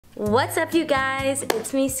What's up, you guys?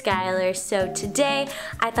 It's me, Skylar. So today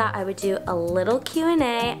I thought I would do a little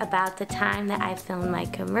Q&A about the time that I filmed my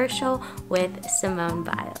commercial with Simone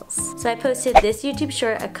Biles. So I posted this YouTube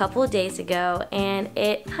short a couple of days ago and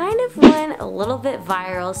it kind of went a little bit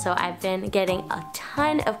viral, so I've been getting a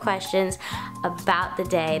ton of questions about the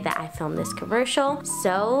day that I filmed this commercial.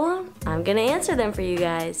 So I'm gonna answer them for you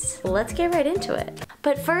guys. Let's get right into it.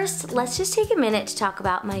 But first, let's just take a minute to talk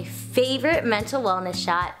about my favorite mental wellness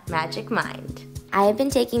shot, Magic Mind. I have been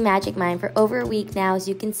taking Magic Mind for over a week now. As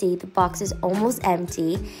you can see, the box is almost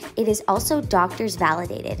empty. It is also doctors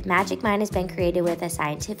validated. Magic Mind has been created with a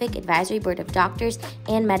scientific advisory board of doctors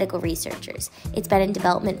and medical researchers. It's been in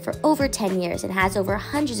development for over 10 years and has over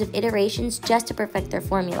hundreds of iterations just to perfect their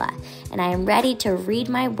formula. And I am ready to read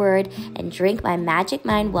my word and drink my Magic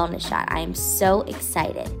Mind wellness shot. I am so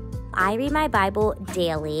excited. I read my Bible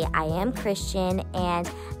daily. I am Christian, and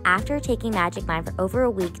after taking Magic Mind for over a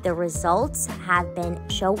week, the results have been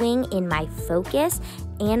showing in my focus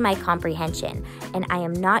and my comprehension, and I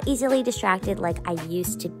am not easily distracted like I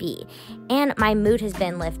used to be, and my mood has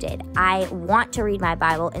been lifted. I want to read my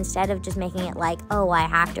Bible instead of just making it like, oh, I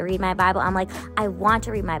have to read my Bible. I'm like, I want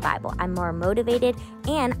to read my Bible. I'm more motivated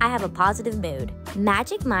and I have a positive mood.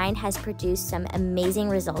 Magic Mind has produced some amazing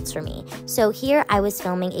results for me. So here I was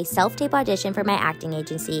filming a self-tape audition for my acting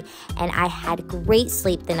agency, and I had great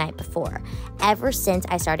sleep the night before. Ever since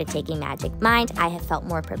I started taking Magic Mind, I have felt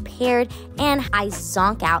more prepared, and I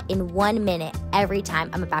zonk out in 1 minute every time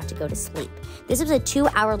I'm about to go to sleep. This was a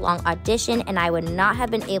 2-hour-long audition, and I would not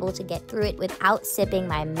have been able to get through it without sipping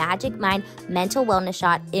my Magic Mind mental wellness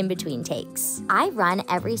shot in between takes. I run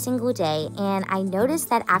every single day, and I noticed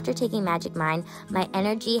that after taking Magic Mind, my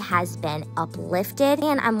energy has been uplifted,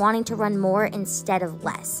 and I'm wanting to run more instead of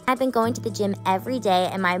less. I've been going to the gym every day,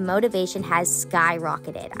 and my motivation has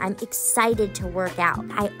skyrocketed. I'm excited to work out.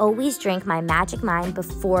 I always drink my Magic Mind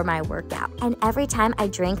before my workout, and every time I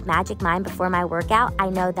drink Magic Mind before my workout, I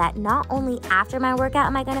know that not only after my workout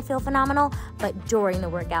am I gonna feel phenomenal, but during the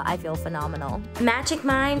workout I feel phenomenal. Magic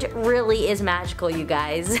Mind really is magical, you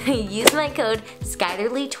guys. Use my code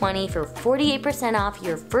SKYLARLY20 for 48% off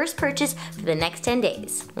your first purchase for the next 10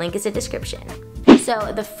 days. Link is in the description.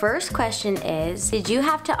 So the first question is, did you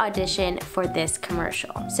have to audition for this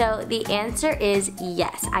commercial? So the answer is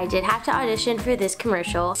yes, I did have to audition for this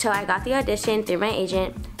commercial. So I got the audition through my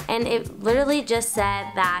agent, and it literally just said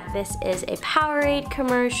that this is a Powerade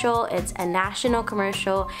commercial, it's a national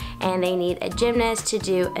commercial, and they need a gymnast to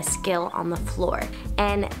do a skill on the floor.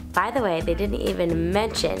 And by the way, they didn't even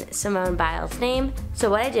mention Simone Biles' name. So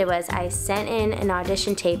what I did was I sent in an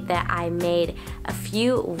audition tape that I made a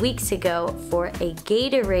few weeks ago for a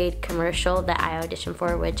Gatorade commercial that I auditioned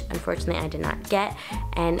for, which unfortunately I did not get,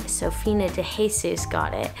 and Sofina de Jesus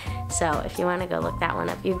got it. So if you want to go look that one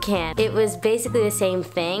up, you can. It was basically the same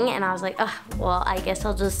thing, and I was like, oh, well, I guess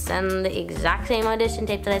I'll just send the exact same audition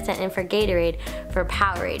tape that I sent in for Gatorade for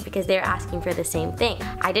Powerade, because they were asking for the same thing.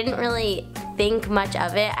 I didn't really think much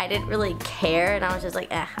of it. I didn't really care, and I was just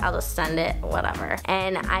like, I'll just send it, whatever.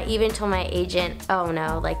 And I even told my agent, oh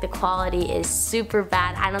no, like the quality is super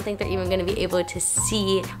bad. I don't think they're even gonna be able to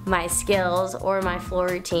see my skills or my floor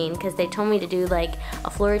routine, because they told me to do like a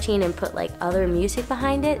floor routine and put like other music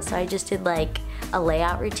behind it. So I just did like a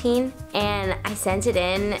layout routine, and I sent it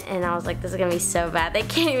in, and I was like, this is gonna be so bad. They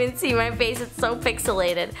can't even see my face, it's so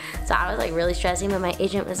pixelated. So I was like really stressing, but my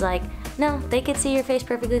agent was like, no, they could see your face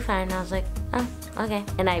perfectly fine. And I was like, oh, okay.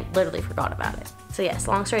 And I literally forgot about it. So yes,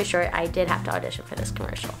 long story short, I did have to audition for this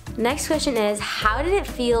commercial. Next question is, how did it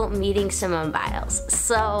feel meeting Simone Biles?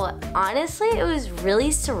 So honestly, it was really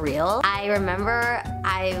surreal. I remember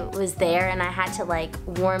I was there and I had to like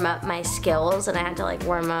warm up my skills, and I had to like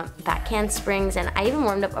warm up back handsprings, and I even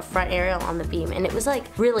warmed up a front aerial on the beam, and it was like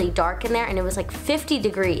really dark in there, and it was like 50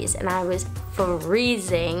 degrees, and I was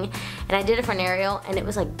freezing, and I did a front aerial and it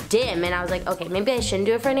was like dim, and I was like, okay, maybe I shouldn't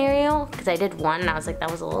do a front aerial, because I did one and I was like,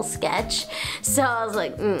 that was a little sketch. So I was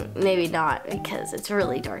like, maybe not, because it's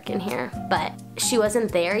really dark in here. But she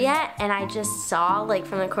wasn't there yet, and I just saw like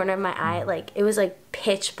from the corner of my eye, like it was like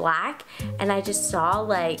pitch black, and I just saw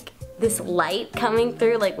like this light coming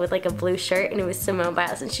through like with like a blue shirt, and it was Simone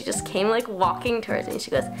Biles, and she just came like walking towards me, and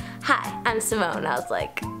she goes, hi, I'm Simone. And I was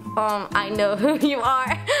like, I know who you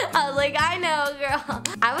are. I was like, I know, girl.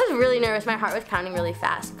 I was really nervous. My heart was pounding really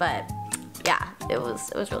fast, but yeah, it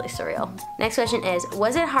was really surreal. Next question is,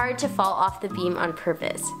 was it hard to fall off the beam on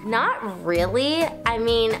purpose? Not really. I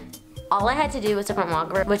mean, all I had to do was a front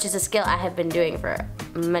walkover, which is a skill I have been doing for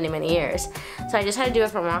many, many years. So I just had to do a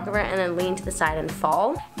front walkover and then lean to the side and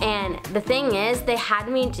fall. And the thing is, they had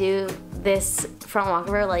me do this front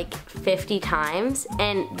walkover like 50 times,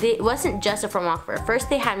 and it wasn't just a front walkover. First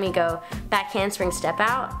they had me go back handspring, step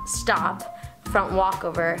out, stop, front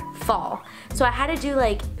walkover, fall. So I had to do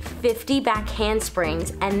like 50 back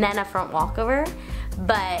handsprings and then a front walkover,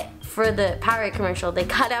 but for the Powerade commercial, they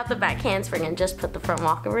cut out the back handspring and just put the front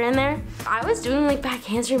walkover in there. I was doing like back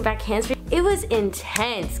handspring, back handspring. It was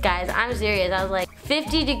intense, guys. I'm serious. I was like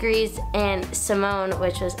 50 degrees, and Simone,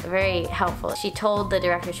 which was very helpful, she told the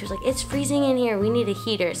director, she was like, it's freezing in here, we need a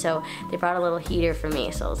heater. So they brought a little heater for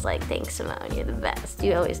me. So I was like, thanks, Simone, you're the best.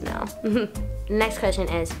 You always know. Next question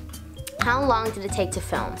is, how long did it take to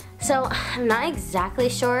film? So I'm not exactly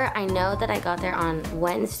sure. I know that I got there on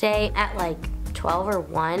Wednesday at like 12 or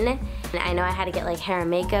 1. And I know I had to get like hair and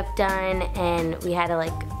makeup done, and we had to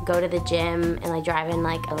like go to the gym and like drive in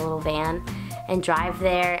like a little van and drive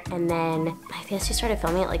there, and then I guess we started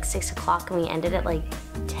filming at like 6 o'clock and we ended at like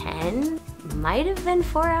 10. Might have been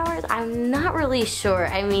 4 hours. I'm not really sure.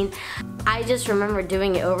 I mean, I just remember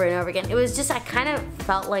doing it over and over again. It was just, I kind of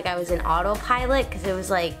felt like I was in autopilot, because it was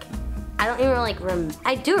like, I don't even like,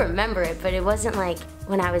 I do remember it, but it wasn't like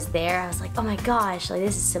when I was there, I was like, oh my gosh, like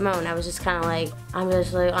this is Simone. I was just kind of like, I'm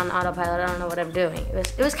just like on autopilot, I don't know what I'm doing.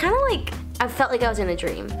 It was kind of like, I felt like I was in a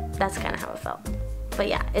dream. That's kind of how it felt. But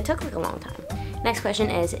yeah, it took like a long time. Next question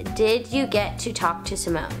is, did you get to talk to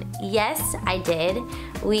Simone? Yes, I did.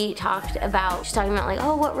 We talked about, she's talking about like,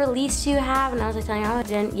 oh, what release do you have? And I was like telling her, oh, I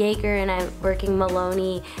did Jaeger and I'm working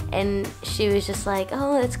Maloney. And she was just like,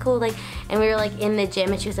 oh, that's cool. Like, and we were like in the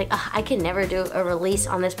gym, and she was like, oh, I could never do a release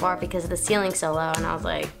on this bar because the ceiling's so low. And I was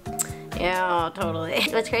like, yeah, totally.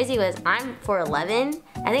 What's crazy was I'm 4'11".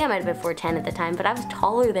 I think I might have been 4'10" at the time, but I was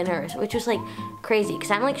taller than her, which was like crazy,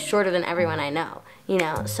 because I'm like shorter than everyone I know, you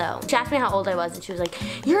know. So she asked me how old I was, and she was like,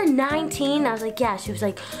 you're 19? I was like, yeah. She was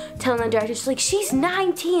like telling the director, she's like, she's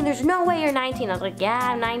 19, there's no way you're 19. I was like,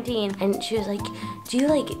 yeah, I'm 19. And she was like, do you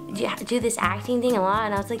do this acting thing a lot?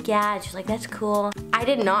 And I was like, yeah. And she was like, that's cool. I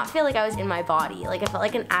did not feel like I was in my body. Like, I felt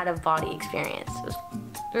like an out-of-body experience. It was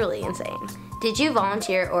really insane. Did you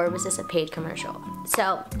volunteer, or was this a paid commercial?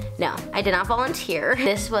 So, no, I did not volunteer.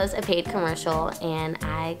 This was a paid commercial, and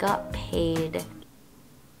I got paid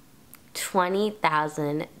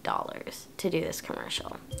 $20,000 to do this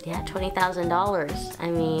commercial. Yeah, $20,000.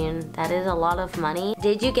 I mean, that is a lot of money.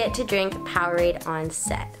 Did you get to drink Powerade on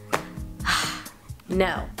set?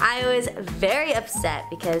 No. I was very upset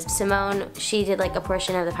because Simone, she did like a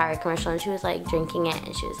portion of the Powerade commercial, and she was like drinking it,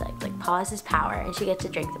 and she was like pause is power, and she gets to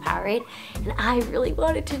drink the Powerade, and I really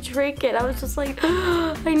wanted to drink it. I was just like,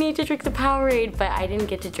 oh, I need to drink the Powerade, but I didn't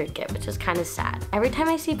get to drink it, which was kind of sad. Every time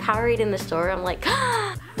I see Powerade in the store, I'm like,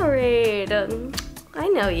 Powerade. I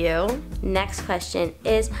know you. Next question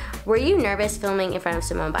is, were you nervous filming in front of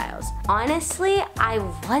Simone Biles? Honestly, I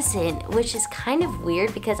wasn't, which is kind of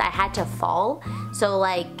weird because I had to fall. So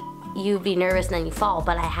like, you'd be nervous and then you fall,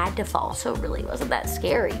 but I had to fall, so it really wasn't that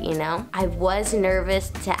scary, you know? I was nervous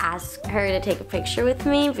to ask her to take a picture with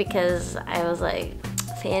me because I was like,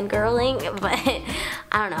 fangirling, but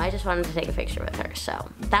I don't know, I just wanted to take a picture with her. So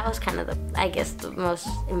that was kind of the, I guess, the most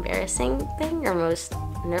embarrassing thing, or most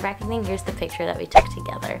nerve-wracking thing. Here's the picture that we took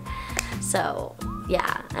together. So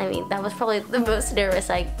yeah, I mean, that was probably the most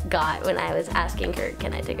nervous I got when I was asking her,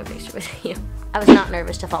 can I take a picture with you? I was not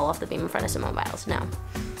nervous to fall off the beam in front of Simone Biles, no.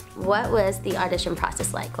 What was the audition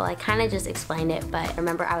process like? Well, I kind of just explained it, but I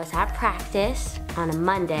remember I was at practice on a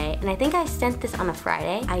Monday, and I think I sent this on a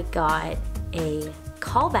Friday. I got a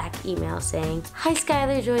callback email saying, hi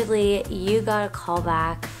Skylar Joy Lee, you got a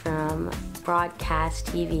callback from Broadcast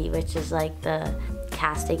TV, which is like the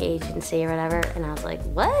casting agency or whatever. And I was like,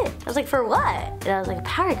 what? I was like, for what? And I was like, a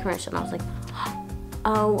Powerade commercial. And I was like,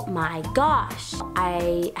 oh my gosh.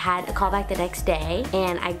 I had a callback the next day,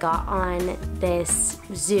 and I got on this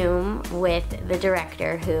Zoom with the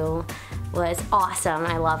director, who was awesome.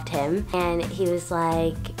 I loved him. And he was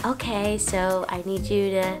like, okay, so I need you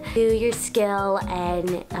to do your skill,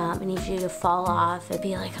 and I need you to fall off and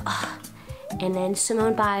be like, oh. And then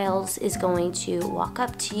Simone Biles is going to walk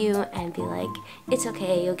up to you and be like, it's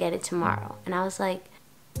okay, you'll get it tomorrow. And I was like,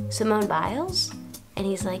 Simone Biles? And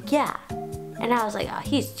he's like, yeah. And I was like, oh,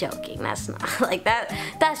 he's joking. That's not like that.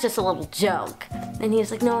 That's just a little joke. And he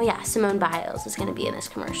was like, no, yeah, Simone Biles is gonna be in this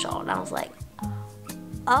commercial. And I was like,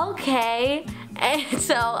 okay. And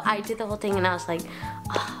so I did the whole thing, and I was like,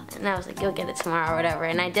 And I was like, you'll get it tomorrow or whatever.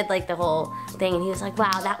 And I did like the whole thing, and he was like,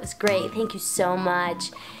 wow, that was great, thank you so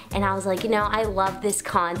much. And I was like, you know, I love this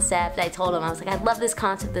concept. I told him, I was like, I love this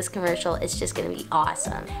concept, this commercial, it's just gonna be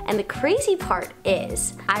awesome. And the crazy part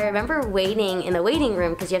is, I remember waiting in the waiting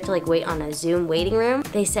room, because you have to like wait on a Zoom waiting room.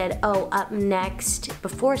 They said, oh, up next,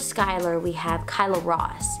 before Skylar, we have Kyla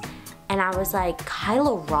Ross. And I was like,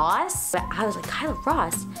 Kyla Ross? But I was like, Kyla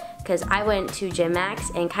Ross? Because I went to Gym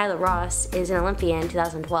Max, and Kyla Ross is an Olympian in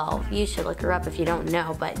 2012. You should look her up if you don't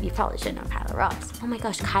know, but you probably should know Kyla Ross. Oh my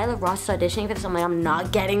gosh, Kyla Ross is auditioning for this. I'm like, I'm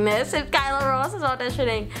not getting this if Kyla Ross is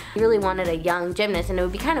auditioning. I really wanted a young gymnast, and it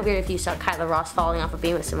would be kind of weird if you saw Kyla Ross falling off a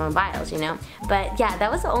beam with Simone Biles, you know? But yeah,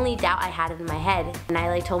 that was the only doubt I had in my head. And I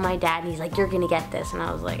like told my dad, and he's like, you're gonna get this. And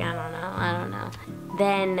I was like, I don't know.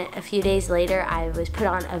 Then a few days later, I was put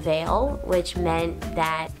on a veil, which meant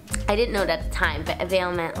that, I didn't know it at the time, but a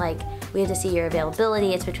veil meant like, we had to see your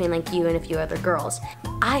availability. It's between like you and a few other girls.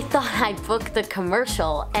 I thought I booked the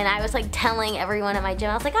commercial, and I was like telling everyone at my gym,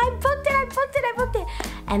 I was like, I booked it, I booked it, I booked it.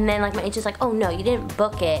 And then like my agent's like, oh no, you didn't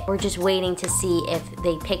book it. We're just waiting to see if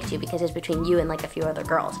they picked you, because it's between you and like a few other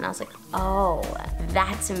girls. And I was like, oh,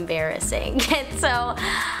 that's embarrassing. And so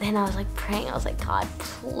then I was like praying, I was like, God,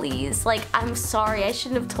 please, like, I'm sorry, I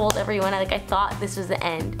shouldn't have told everyone. I thought this was the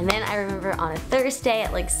end. And then I remember on a Thursday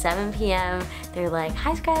at like 7 p.m., they're like,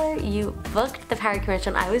 hi Skylar, you booked the Powerade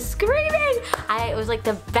commercial. And I was screaming. It was like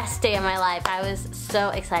the best day of my life. I was so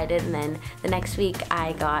excited. And then the next week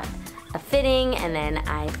I got a fitting, and then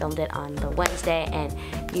I filmed it on the Wednesday, and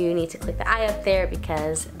you need to click the eye up there,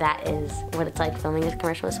 because that is what it's like filming a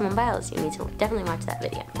commercial with Simone Biles. You need to definitely watch that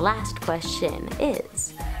video. Last question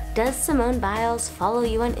is, does Simone Biles follow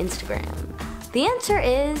you on Instagram? The answer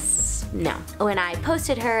is no. When I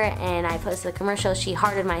posted her and I posted the commercial, she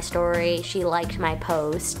hearted my story, she liked my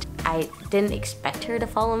post. I didn't expect her to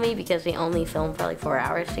follow me because we only filmed for like 4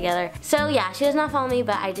 hours together. So yeah, she does not follow me,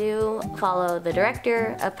 but I do follow the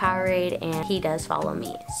director of Powerade, and he does follow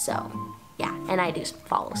me. So yeah, and I do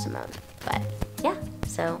follow Simone. But yeah,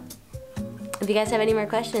 so if you guys have any more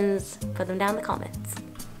questions, put them down in the comments.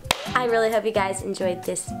 I really hope you guys enjoyed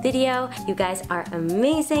this video. You guys are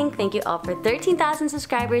amazing. Thank you all for 13,000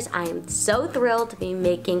 subscribers. I am so thrilled to be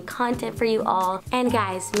making content for you all. And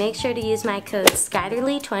guys, make sure to use my code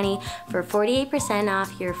SkylarLee20 for 48%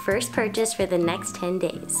 off your first purchase for the next 10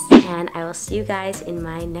 days. And I will see you guys in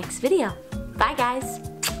my next video. Bye guys.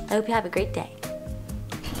 I hope you have a great day.